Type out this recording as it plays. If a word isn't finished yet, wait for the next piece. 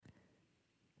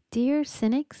Dear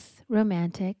cynics,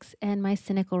 romantics, and my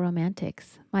cynical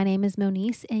romantics, my name is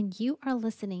Monice, and you are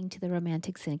listening to the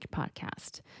Romantic Cynic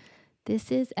podcast.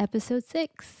 This is episode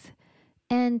 6,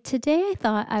 and today I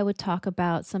thought I would talk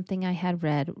about something I had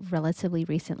read relatively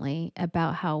recently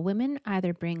about how women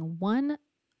either bring one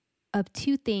of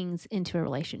two things into a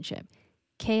relationship: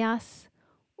 chaos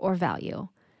or value.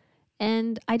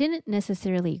 And I didn't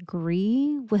necessarily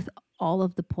agree with all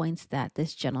of the points that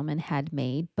this gentleman had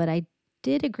made, but I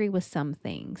did agree with some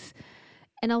things.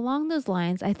 And along those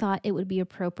lines, I thought it would be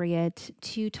appropriate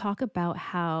to talk about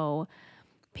how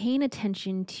paying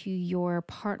attention to your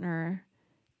partner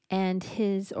and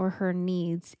his or her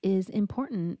needs is an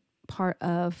important part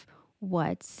of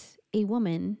what a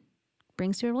woman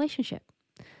brings to a relationship.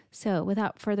 So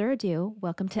without further ado,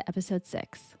 welcome to episode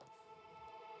 6.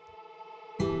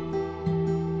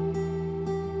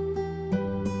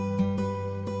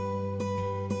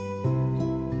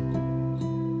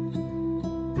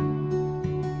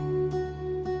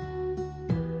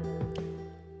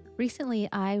 Recently,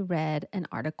 I read an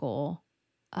article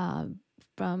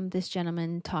from this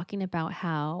gentleman talking about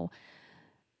how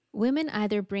women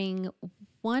either bring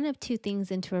one of two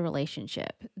things into a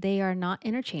relationship. They are not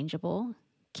interchangeable: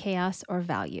 chaos or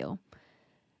value.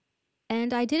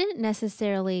 And I didn't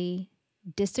necessarily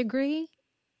disagree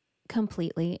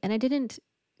completely, and I didn't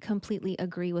completely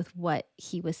agree with what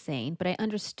he was saying, but I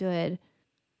understood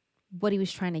what he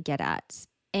was trying to get at.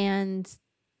 And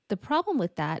the problem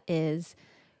with that is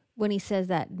when he says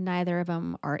that neither of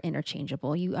them are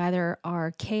interchangeable. You either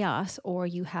are chaos or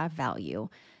you have value.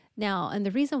 Now, and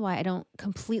the reason why I don't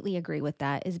completely agree with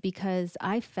that is because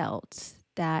I felt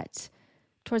that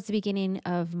towards the beginning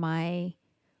of my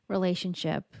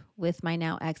relationship with my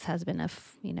now ex-husband,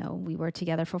 we were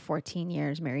together for 14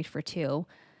 years, married for 2,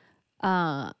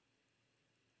 I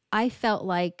felt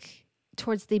like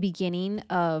towards the beginning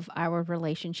of our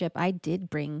relationship, I did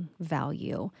bring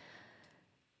value.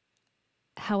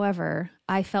 However,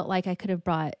 I felt like I could have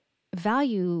brought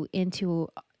value into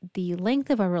the length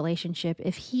of our relationship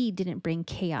if he didn't bring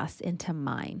chaos into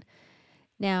mine.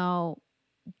 Now,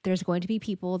 there's going to be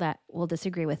people that will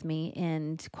disagree with me,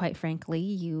 and quite frankly,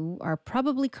 you are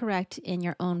probably correct in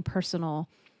your own personal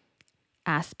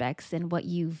aspects and what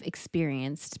you've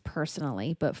experienced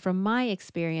personally. But from my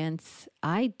experience,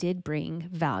 I did bring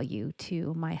value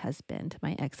to my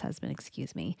ex-husband,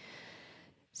 excuse me.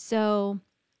 So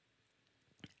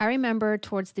I remember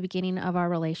towards the beginning of our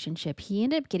relationship, he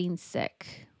ended up getting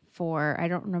sick I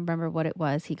don't remember what it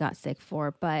was he got sick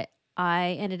for, but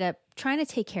I ended up trying to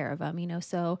take care of him,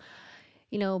 so,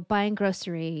 buying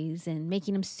groceries and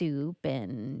making him soup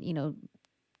and,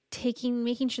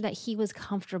 making sure that he was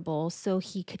comfortable so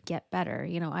he could get better.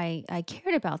 I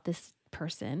cared about this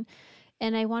person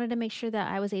and I wanted to make sure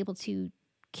that I was able to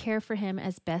care for him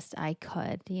as best I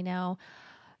could,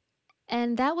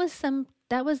 and that was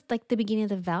like the beginning of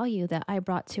the value that I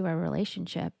brought to our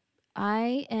relationship.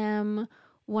 I am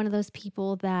one of those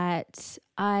people that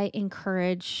I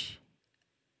encourage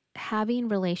having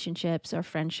relationships or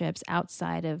friendships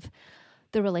outside of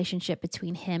the relationship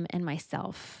between him and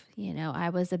myself. I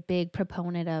was a big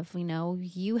proponent of,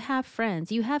 you have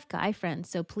friends, you have guy friends,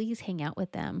 so please hang out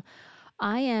with them.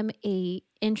 I am a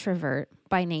introvert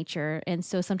by nature, and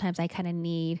so sometimes I kind of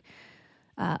need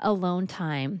alone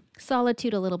time,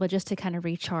 solitude a little bit, just to kind of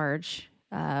recharge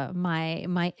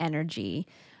my energy,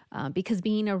 because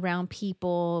being around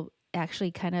people actually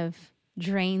kind of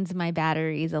drains my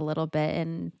batteries a little bit,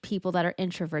 and people that are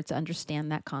introverts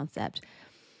understand that concept.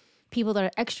 People that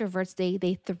are extroverts,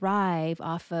 they thrive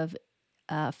off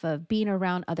of being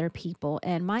around other people,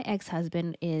 and my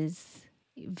ex-husband is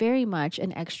very much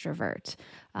an extrovert,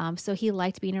 so he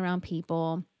liked being around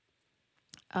people.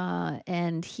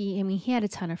 And he had a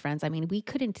ton of friends.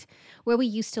 Where we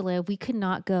used to live, we could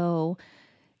not go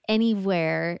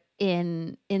anywhere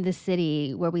in the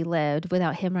city where we lived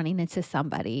without him running into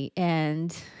somebody.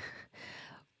 And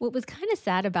what was kind of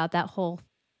sad about that whole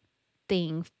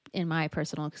thing, in my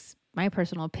personal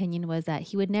opinion, was that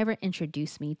he would never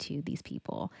introduce me to these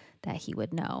people that he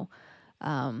would know.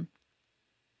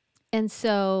 And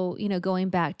so, going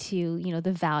back to,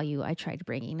 the value I tried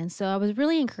bringing. And so I was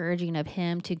really encouraging of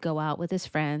him to go out with his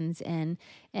friends and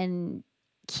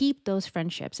keep those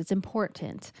friendships. It's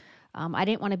important. I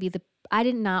did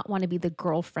not want to be the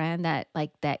girlfriend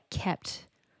that kept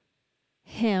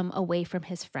him away from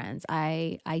his friends.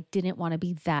 I didn't want to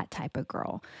be that type of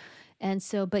girl. And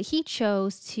so, but he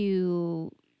chose to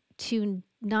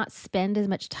not spend as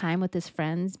much time with his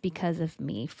friends because of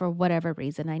me, for whatever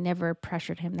reason. I never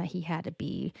pressured him that he had to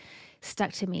be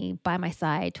stuck to me by my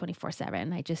side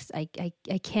 24/7.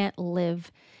 I can't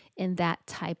live in that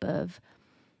type of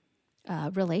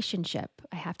relationship.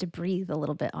 I have to breathe a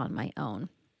little bit on my own.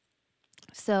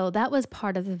 So that was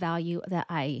part of the value that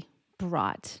I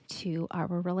brought to our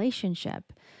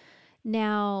relationship.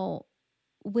 Now,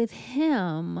 with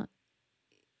him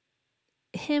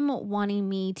wanting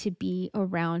me to be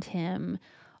around him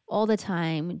all the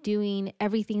time, doing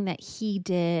everything that he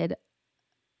did,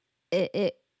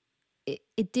 it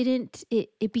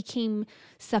became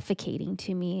suffocating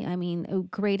to me. I mean, a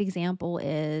great example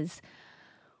is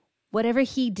whatever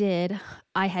he did,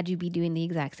 I had to be doing the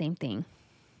exact same thing.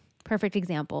 Perfect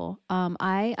example. I'm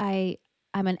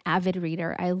an avid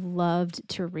reader. I loved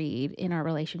to read in our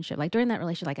relationship. Like during that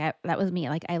relationship, that was me.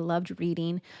 Like I loved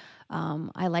reading.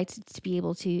 I liked to be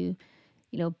able to,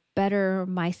 better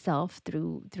myself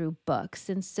through books.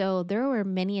 And so there were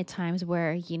many a times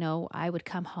where, I would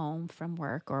come home from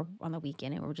work or on the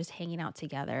weekend and we're just hanging out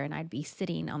together, and I'd be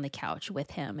sitting on the couch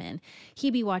with him and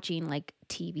he'd be watching like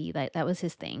TV. That was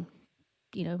his thing,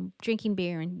 drinking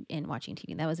beer and watching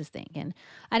TV. That was his thing. And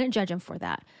I didn't judge him for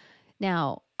that.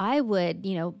 Now, I would,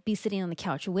 be sitting on the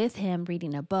couch with him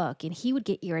reading a book, and he would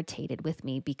get irritated with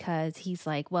me because he's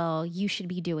like, well, you should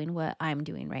be doing what I'm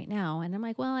doing right now. And I'm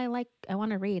like, well, I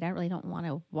want to read. I really don't want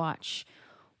to watch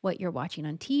what you're watching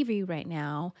on TV right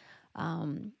now.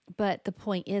 But the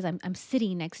point is I'm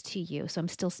sitting next to you, so I'm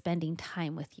still spending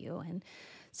time with you. And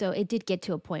so it did get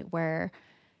to a point where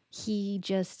he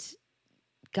just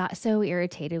got so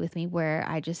irritated with me where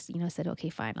I just, said, okay,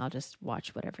 fine, I'll just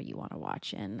watch whatever you want to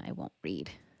watch and I won't read.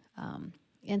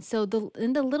 And so the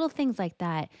little things like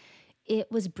that, it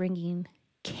was bringing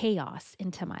chaos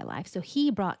into my life. So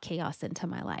he brought chaos into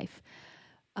my life,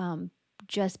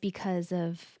 just because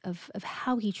of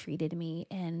how he treated me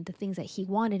and the things that he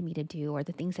wanted me to do or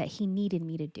the things that he needed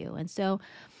me to do. And so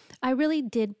I really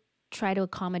did try to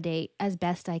accommodate as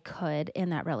best I could in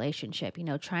that relationship,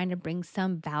 trying to bring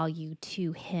some value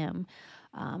to him.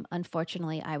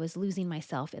 Unfortunately, I was losing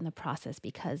myself in the process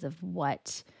because of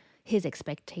what his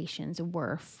expectations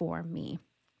were for me.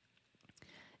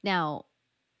 Now,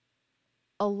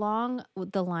 along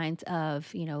the lines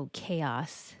of,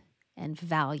 chaos and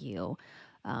value,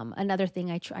 another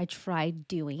thing I tried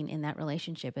doing in that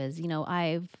relationship is,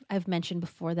 I've mentioned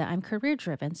before that I'm career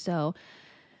driven. So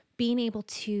being able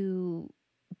to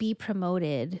be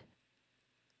promoted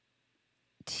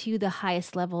to the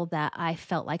highest level that I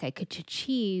felt like I could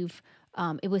achieve,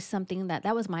 it was something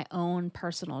that was my own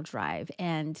personal drive.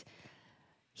 And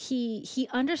he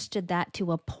understood that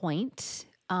to a point,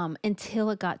 until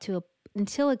it got to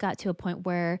a point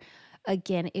where,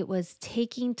 again, it was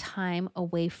taking time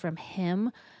away from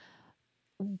him,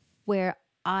 where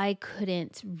I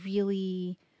couldn't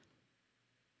really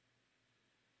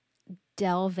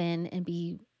delve in and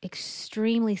be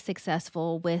extremely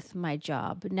successful with my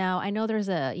job. Now, I know there's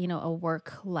a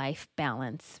work-life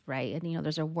balance, right? And,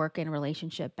 there's a work and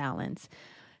relationship balance.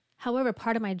 However,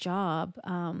 part of my job,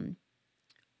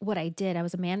 what I did, I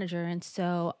was a manager. And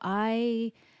so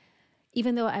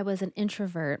even though I was an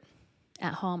introvert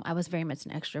at home, I was very much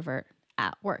an extrovert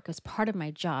at work. It was part of my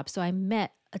job. So I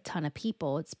met a ton of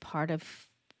people. It's part of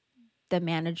the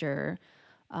manager,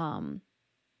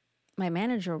 my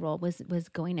manager role was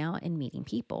going out and meeting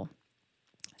people.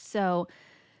 So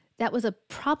that was a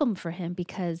problem for him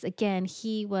because, again,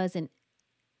 he was an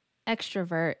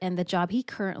extrovert, and the job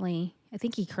I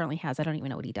think he currently has, I don't even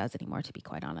know what he does anymore, to be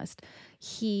quite honest.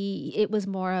 It was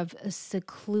more of a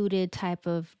secluded type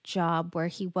of job where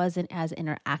he wasn't as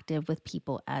interactive with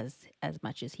people as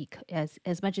much as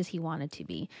he wanted to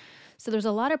be. So there's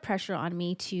a lot of pressure on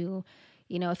me to,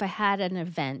 if I had an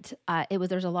event,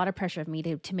 there's a lot of pressure of me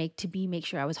to make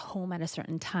sure I was home at a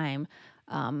certain time.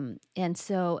 And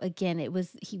so again,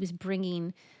 he was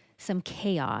bringing some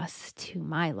chaos to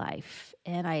my life,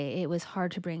 and it was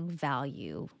hard to bring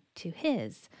value to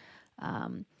his,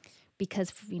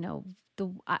 because,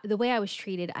 the way I was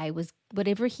treated,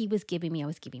 whatever he was giving me, I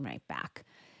was giving right back.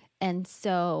 And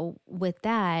so with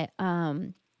that,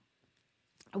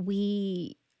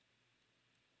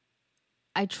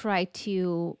 I tried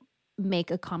to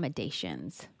make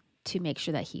accommodations to make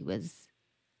sure that he was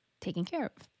taken care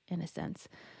of, in a sense.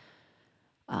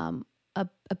 A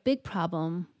big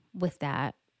problem with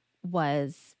that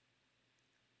was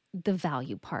the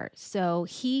value part. So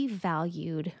he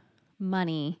valued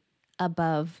money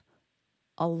above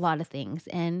a lot of things.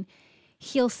 And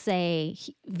he'll say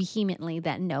vehemently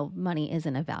that no, money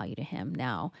isn't a value to him.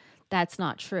 Now, that's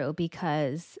not true,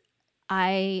 because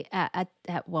at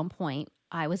one point,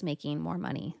 I was making more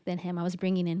money than him. I was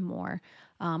bringing in more.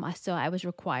 So I was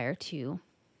required to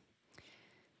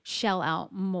shell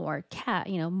out more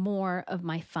more of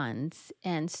my funds.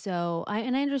 And so I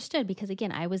understood, because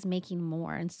again, I was making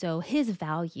more. And so his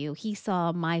value, he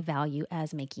saw my value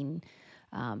as making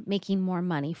more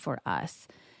money for us.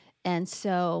 And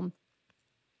so,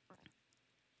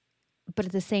 but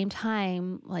at the same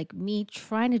time, like me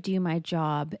trying to do my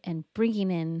job and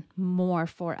bringing in more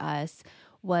for us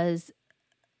was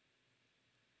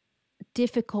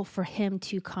difficult for him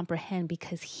to comprehend,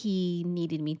 because he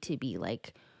needed me to be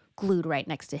like glued right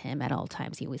next to him at all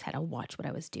times. He always had to watch what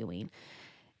I was doing.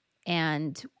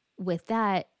 And with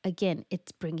that, again,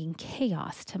 it's bringing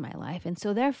chaos to my life. And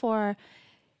so therefore,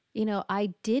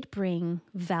 I did bring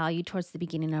value towards the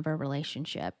beginning of our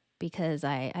relationship, because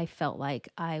I felt like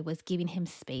I was giving him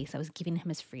space. I was giving him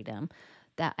his freedom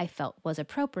that I felt was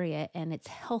appropriate, and it's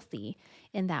healthy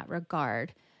in that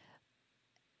regard.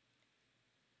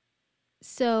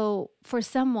 So for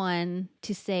someone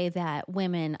to say that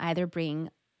women either bring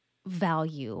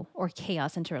value or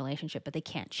chaos into a relationship, but they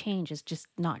can't change, is just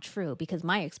not true, because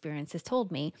my experience has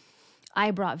told me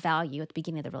I brought value at the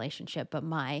beginning of the relationship, but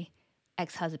my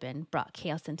ex-husband brought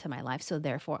chaos into my life. So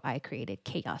therefore I created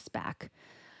chaos back.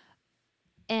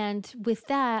 And with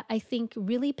that, I think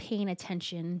really paying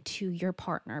attention to your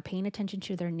partner, paying attention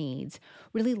to their needs,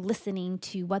 really listening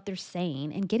to what they're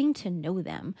saying and getting to know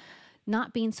them,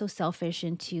 not being so selfish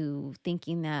into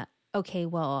thinking that, okay,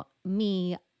 well,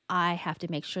 I have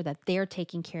to make sure that they're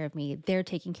taking care of me. They're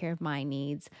taking care of my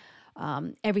needs.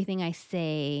 Everything I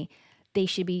say, they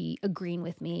should be agreeing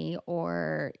with me,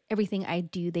 or everything I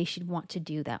do, they should want to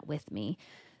do that with me.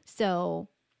 So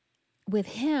with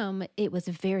him, it was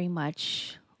very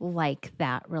much like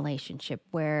that relationship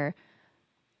where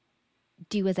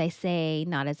do as I say,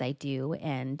 not as I do.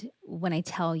 And when I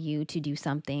tell you to do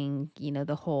something,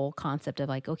 the whole concept of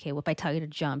like, okay, well, if I tell you to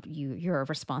jump, your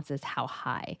response is how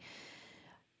high.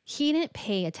 He didn't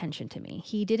pay attention to me.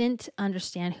 He didn't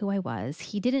understand who I was.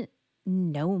 He didn't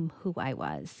know who I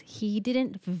was. He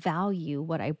didn't value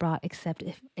what I brought, except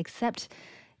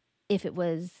if it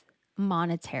was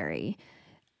monetary,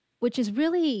 which is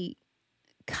really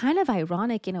kind of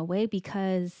ironic in a way,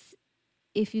 because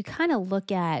if you kind of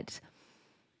look at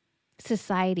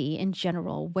society in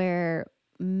general, where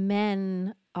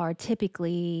men are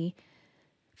typically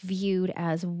viewed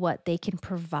as what they can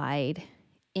provide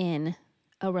in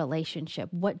a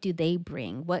relationship, what do they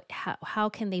bring? How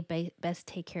can they best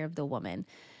take care of the woman?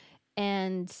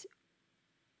 And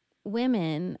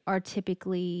women are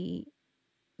typically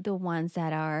the ones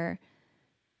that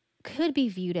could be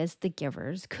viewed as the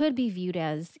givers, could be viewed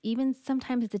as even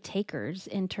sometimes the takers,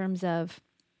 in terms of,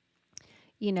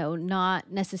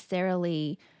 not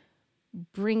necessarily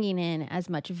bringing in as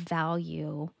much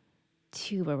value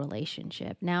to a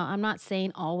relationship. Now, I'm not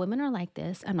saying all women are like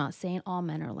this. I'm not saying all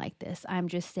men are like this. I'm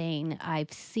just saying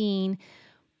I've seen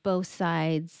both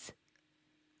sides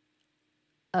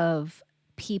of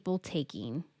people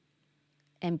taking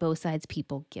and both sides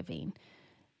people giving.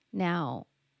 Now,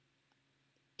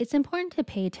 it's important to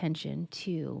pay attention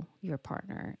to your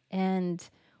partner. And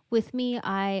with me,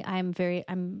 I'm very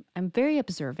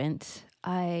observant.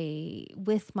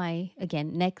 With my,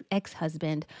 again,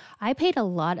 ex-husband, I paid a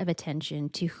lot of attention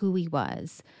to who he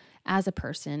was as a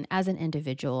person, as an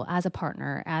individual, as a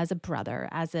partner, as a brother,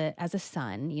 as a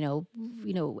son,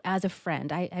 as a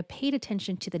friend. I paid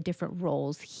attention to the different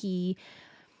roles he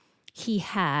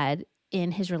had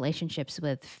in his relationships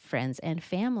with friends and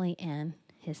family and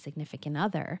his significant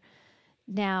other.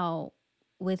 Now,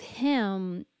 with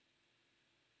him,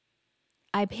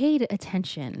 I paid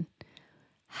attention.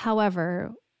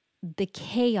 However, the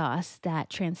chaos that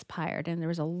transpired, and there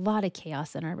was a lot of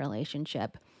chaos in our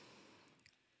relationship,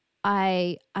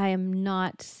 I am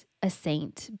not a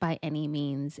saint by any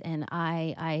means, and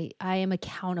I am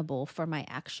accountable for my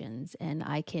actions, and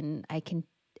I can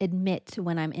admit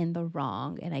when I'm in the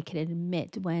wrong, and I can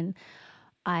admit when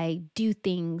I do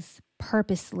things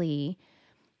purposely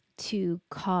to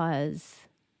cause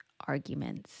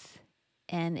arguments.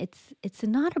 And it's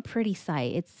not a pretty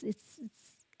sight.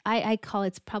 I call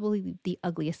it's probably the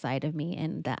ugliest side of me,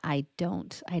 and that I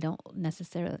don't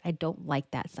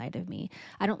like that side of me.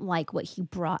 I don't like what he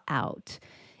brought out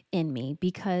in me,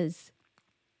 because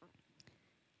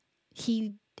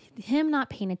him not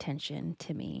paying attention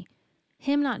to me,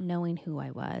 him not knowing who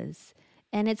I was.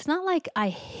 And it's not like I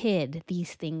hid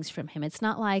these things from him. It's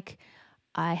not like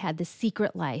I had this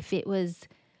secret life. It was,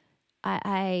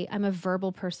 I'm a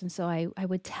verbal person, so I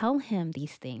would tell him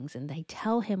these things, and I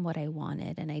tell him what I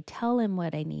wanted, and I tell him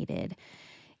what I needed.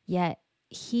 Yet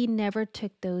he never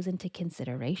took those into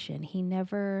consideration. He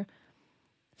never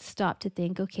stopped to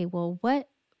think, okay, well, what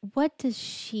what does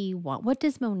she want? What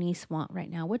does Moniece want right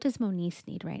now? What does Moniece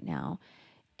need right now?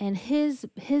 And his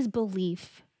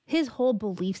belief, his whole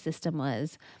belief system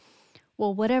was,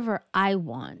 well, whatever I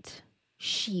want,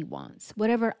 she wants.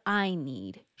 Whatever I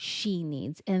need, she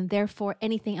needs. And therefore,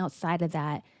 anything outside of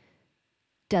that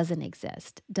doesn't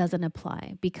exist, doesn't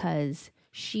apply, because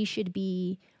she should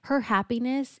be, her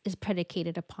happiness is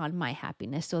predicated upon my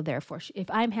happiness. So therefore, if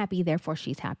I'm happy, therefore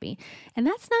she's happy. And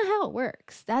that's not how it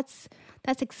works. That's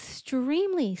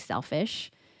extremely selfish.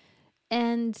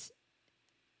 And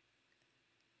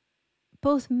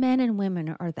both men and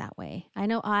women are that way. I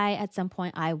know at some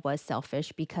point I was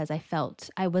selfish because I felt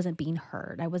I wasn't being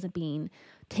heard. I wasn't being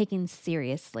taken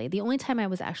seriously. The only time I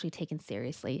was actually taken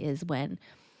seriously is when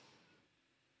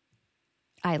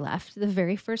I left the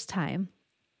very first time,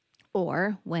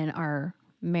 or when our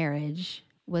marriage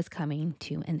was coming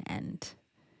to an end.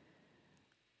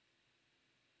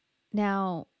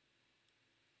 Now,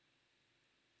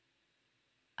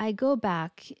 I go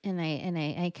back and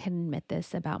I can admit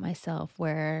this about myself,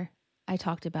 where I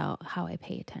talked about how I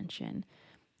pay attention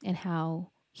and how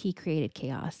he created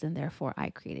chaos and therefore I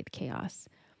created chaos.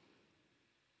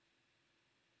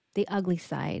 The ugly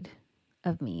side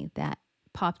of me that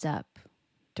popped up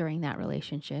during that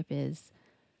relationship is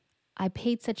I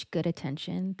paid such good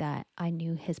attention that I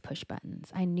knew his push buttons.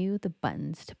 I knew the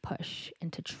buttons to push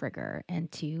and to trigger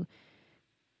and to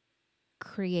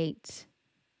create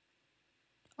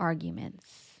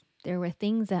arguments. There were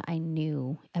things that I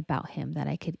knew about him that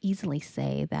I could easily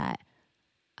say that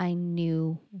I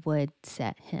knew would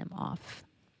set him off.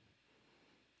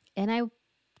 And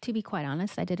to be quite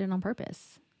honest, I did it on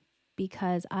purpose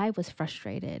because I was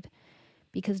frustrated.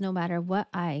 Because no matter what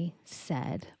I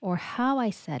said or how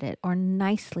I said it or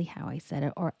nicely how I said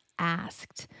it or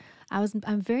asked,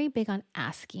 I'm very big on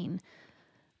asking,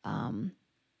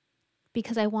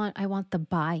 because I want the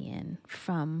buy-in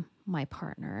from my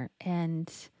partner. And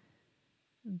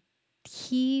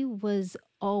he was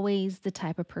always the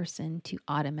type of person to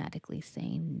automatically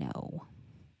say no.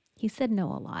 He said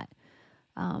no a lot.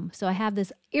 So I have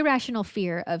this irrational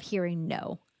fear of hearing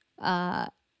no,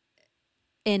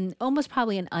 in almost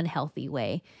probably an unhealthy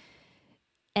way,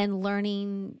 and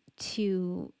learning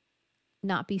to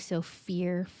not be so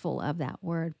fearful of that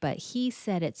word. But he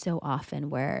said it so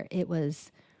often where it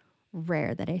was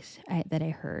rare that I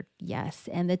heard yes.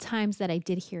 And the times that I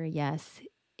did hear yes,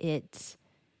 it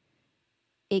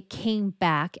came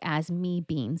back as me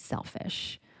being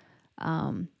selfish.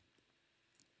 I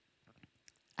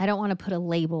don't want to put a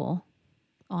label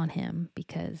on him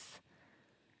because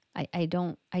I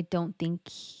don't think,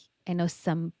 I know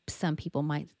some people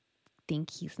might think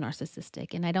he's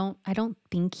narcissistic, and I don't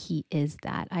think he is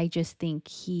that. I just think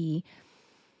he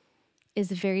is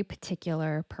a very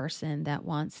particular person that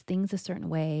wants things a certain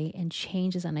way, and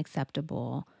change is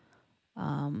unacceptable.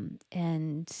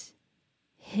 And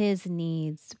his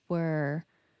needs were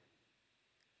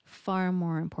far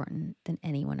more important than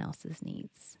anyone else's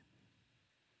needs.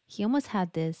 He almost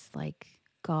had this like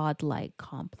godlike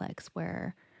complex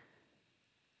where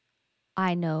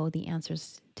I know the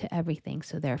answers to everything,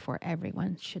 so therefore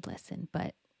everyone should listen.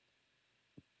 But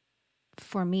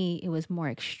for me, it was more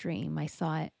extreme. I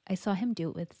saw him do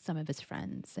it with some of his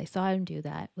friends. I saw him do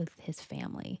that with his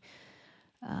family.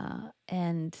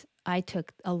 And I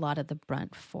took a lot of the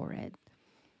brunt for it.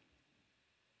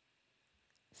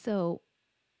 So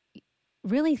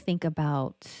really think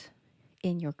about,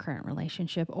 in your current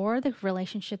relationship or the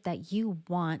relationship that you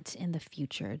want in the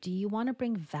future, do you want to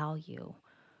bring value?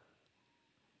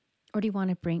 Or do you want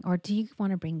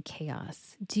to bring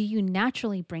chaos? Do you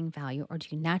naturally bring value, or do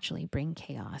you naturally bring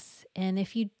chaos? And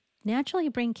if you naturally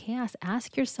bring chaos,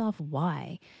 ask yourself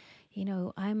why.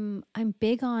 I'm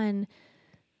big on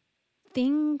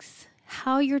things,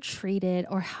 how you're treated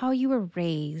or how you were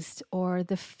raised, or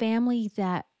the family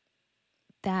that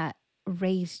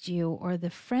raised you, or the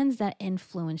friends that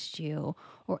influenced you,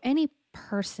 or any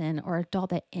person or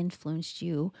adult that influenced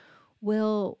you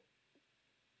will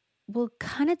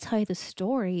kind of tell you the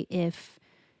story if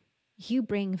you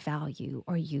bring value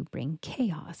or you bring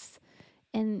chaos.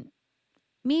 And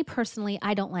me personally,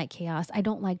 I don't like chaos. I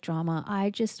don't like drama. I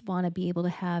just want to be able to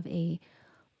have a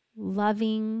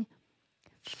loving,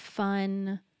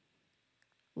 fun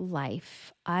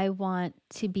life. I want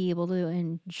to be able to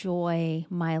enjoy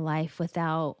my life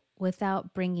without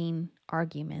bringing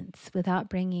arguments, without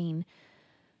bringing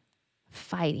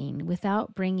fighting,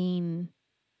 without bringing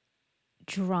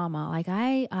drama. Like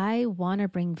I want to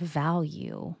bring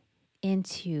value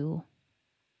into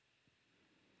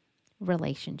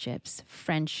relationships,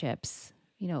 friendships,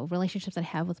 relationships that I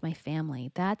have with my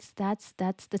family. That's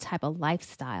the type of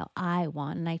lifestyle I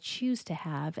want and I choose to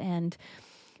have. And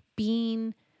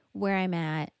being where I'm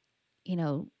at,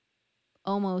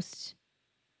 almost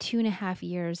 2.5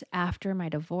 years after my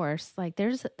divorce, like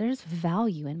there's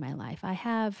value in my life. I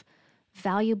have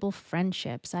valuable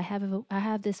friendships. I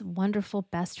have this wonderful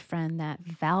best friend that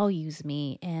values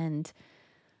me and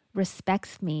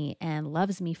respects me and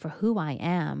loves me for who I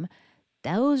am.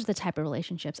 Those are the type of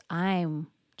relationships I'm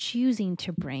choosing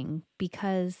to bring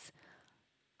because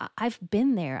I've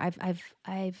been there.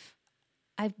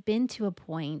 I've been to a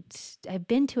point. I've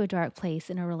been to a dark place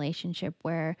in a relationship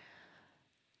where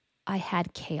I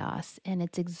had chaos and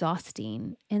it's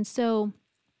exhausting. And so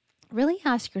really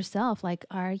ask yourself, like,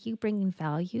 are you bringing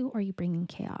value or are you bringing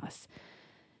chaos?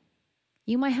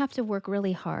 You might have to work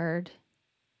really hard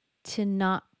to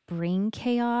not bring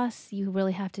chaos. You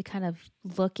really have to kind of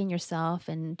look in yourself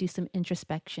and do some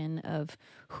introspection of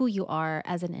who you are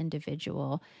as an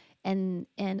individual. And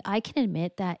I can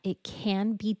admit that it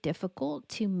can be difficult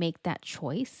to make that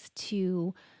choice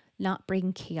to not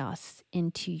bring chaos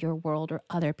into your world or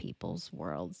other people's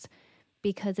worlds,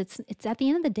 because it's at the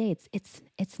end of the day,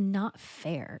 it's not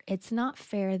fair. It's not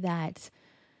fair that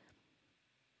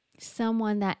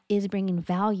someone that is bringing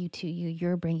value to you,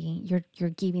 you're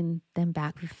giving them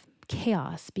back with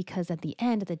chaos, because at the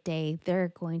end of the day,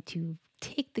 they're going to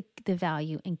take the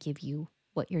value and give you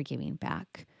what you're giving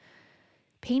back.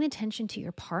 Paying attention to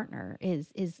your partner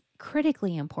is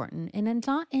critically important. And it's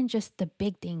not in just the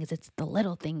big things, it's the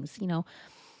little things.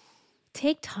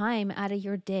 Take time out of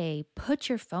your day, put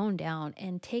your phone down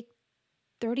and take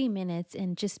 30 minutes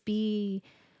and just be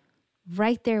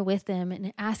right there with them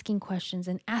and asking questions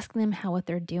and asking them how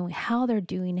they're doing, how their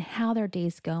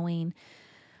day's going.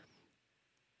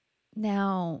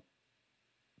 Now,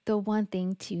 the one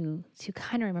thing to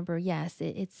kind of remember, yes,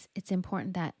 it's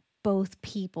important that both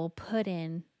people put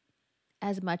in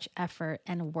as much effort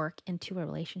and work into a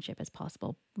relationship as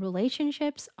possible.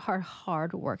 Relationships are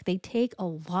hard work. They take a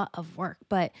lot of work,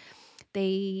 but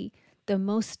the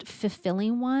most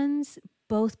fulfilling ones,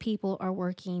 both people are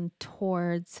working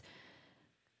towards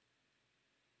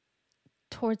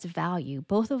value.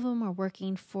 Both of them are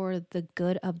working for the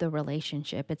good of the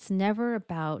relationship. It's never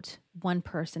about one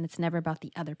person. It's never about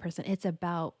the other person. It's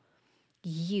about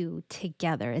you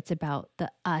together. It's about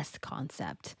the us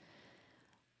concept.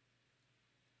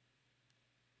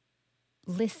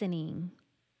 Listening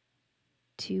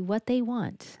to what they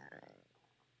want,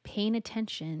 paying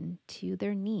attention to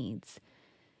their needs,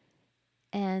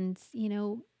 and,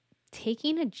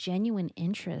 taking a genuine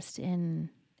interest in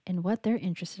what they're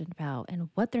interested about and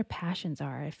what their passions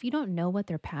are. If you don't know what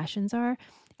their passions are,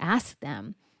 ask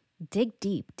them. Dig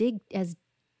deep. Dig as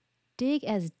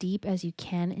deep as you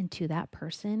can into that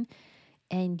person,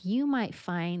 and you might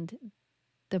find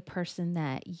the person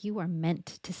that you are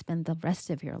meant to spend the rest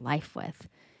of your life with.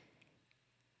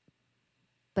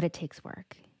 But it takes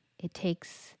work. It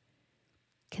takes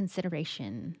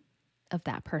consideration of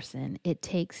that person. It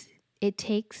takes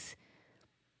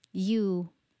you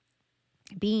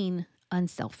being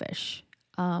unselfish.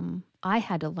 I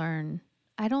had to learn.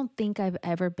 I don't think I've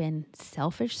ever been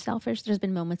selfish. There's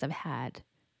been moments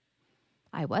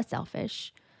I was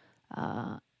selfish,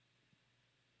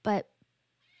 but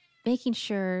making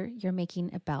sure you're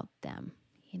making about them.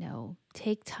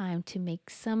 Take time to make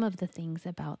some of the things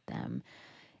about them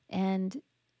and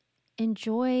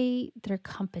enjoy their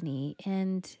company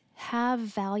and have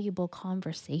valuable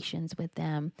conversations with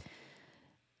them.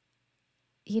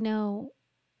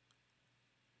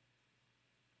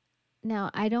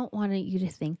 Now, I don't want you to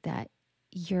think that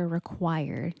you're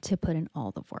required to put in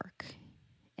all the work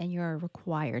and you're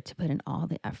required to put in all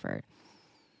the effort.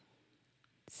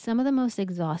 Some of the most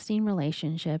exhausting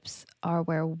relationships are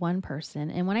where one person,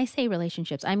 and when I say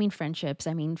relationships, I mean friendships,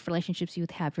 I mean relationships you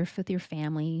have with your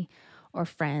family or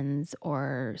friends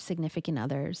or significant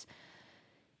others.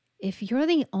 If you're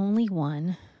the only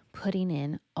one putting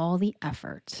in all the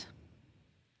effort,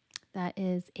 that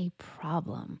is a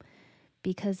problem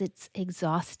because it's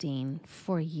exhausting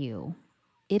for you.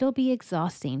 It'll be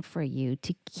exhausting for you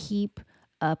to keep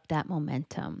up that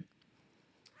momentum.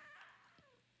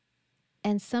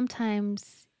 And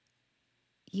sometimes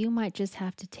you might just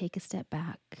have to take a step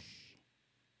back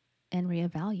and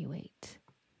reevaluate.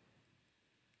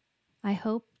 I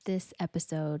hope this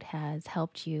episode has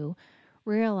helped you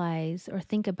realize or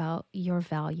think about your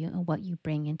value and what you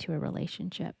bring into a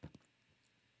relationship.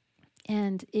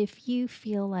 And if you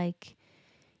feel like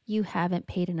you haven't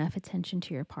paid enough attention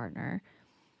to your partner,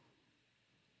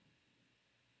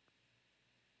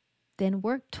 then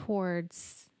work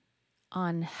towards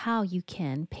on how you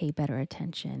can pay better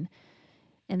attention.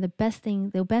 And the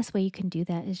best way you can do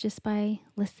that is just by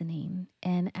listening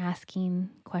and asking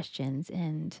questions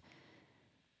and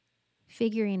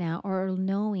figuring out or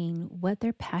knowing what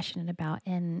they're passionate about,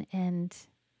 and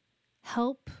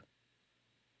help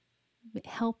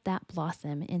that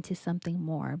blossom into something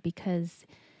more. Because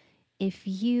if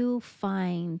you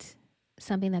find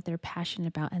something that they're passionate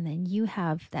about and then you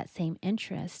have that same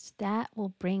interest, that will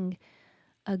bring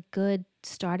a good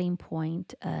starting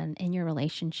point in your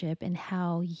relationship and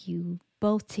how you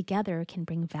both together can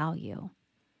bring value.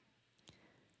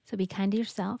 So be kind to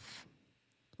yourself,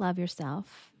 love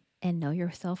yourself, and know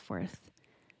your self-worth.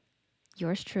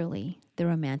 Yours truly, the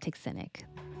Romantic Cynic.